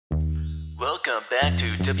Welcome back to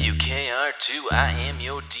WKR2. I am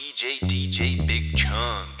your DJ Big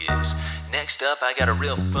Chungus. Next up, I got a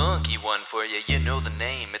real funky one for you. You know the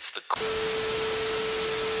name, it's the...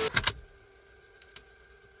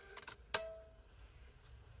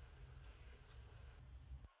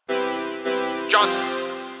 Johnson,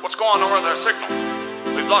 what's going on with our signal?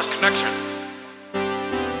 We've lost connection.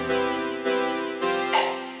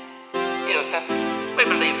 Houston, we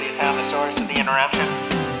believe we found the source of the interruption.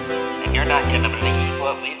 And you're not gonna believe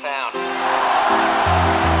what we found.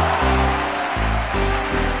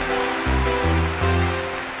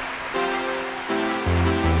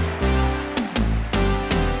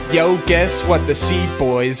 Yo, guess what? The Seed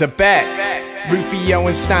Boys are back. Rufio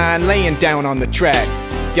and Stein laying down on the track.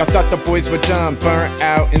 Y'all thought the boys were done, burnt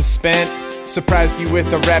out and spent. Surprised you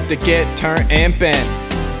with a rap to get turned and bent.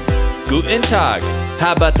 Guten Tag,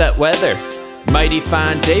 how about that weather? Mighty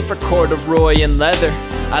fine day for corduroy and leather.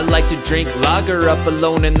 I like to drink lager up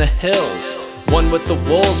alone in the hills. One with the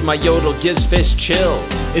wolves, my yodel gives fish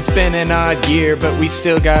chills. It's been an odd year, but we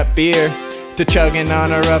still got beer to chug in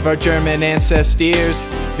honor of our German ancestors.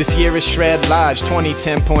 This year is Shred Lodge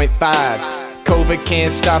 2010.5. COVID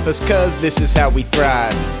can't stop us cause this is how we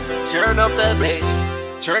thrive. Turn up that bass,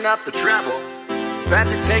 turn up the treble. About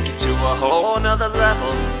to take it to a whole nother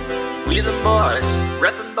level. We the boys,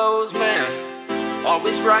 reppin' bows, man.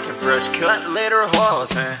 Always rockin' fresh cut, later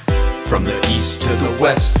horse, eh? From the east to the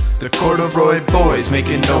west, the Corduroy Boys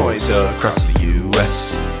making noise across the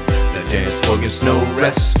U.S. The dance floor gets no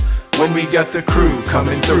rest when we got the crew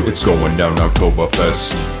coming through. It's going down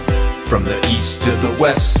Oktoberfest. From the east to the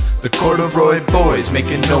west, the Corduroy Boys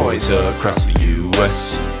making noise across the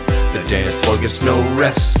U.S. The dance floor gets no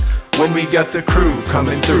rest when we got the crew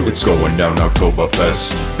coming through. It's going down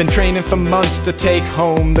Oktoberfest. Been training for months to take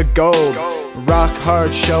home the gold. Rock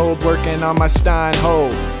hard shoulder, working on my Stein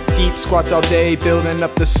hold. Deep squats all day, building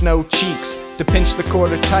up the snow cheeks. To pinch the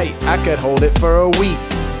quarter tight, I could hold it for a week.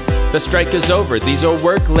 The strike is over, these are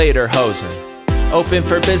work later hosen. Open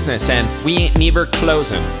for business and we ain't never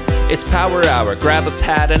closing. It's power hour, grab a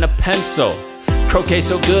pad and a pencil. Croquet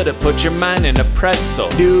so good it put your mind in a pretzel.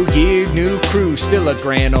 New year, new crew, still a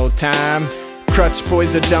grand old time. Crutch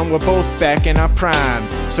boys are done, we're both back in our prime.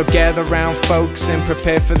 So gather round folks and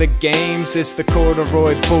prepare for the games. It's the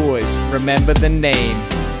Corduroy Boys, remember the name.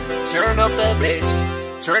 Turn up that bass,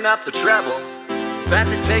 turn up the treble. About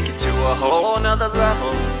to take it to a whole nother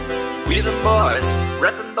level. We the boys,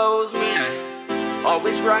 reppin' bows, man.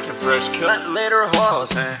 Always rockin' fresh cut, later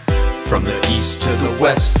horse, eh? From the east to the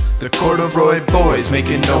west, the Corduroy Boys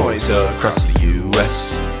making noise across the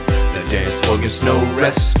U.S. The dance floor gets no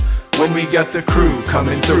rest when we got the crew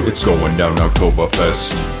coming through. It's going down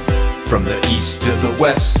Oktoberfest. From the east to the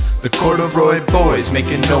west, the Corduroy Boys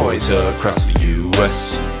making noise across the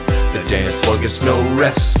U.S. The dance floor gets no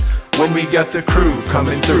rest when we got the crew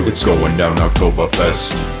coming through. It's going down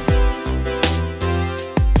Oktoberfest.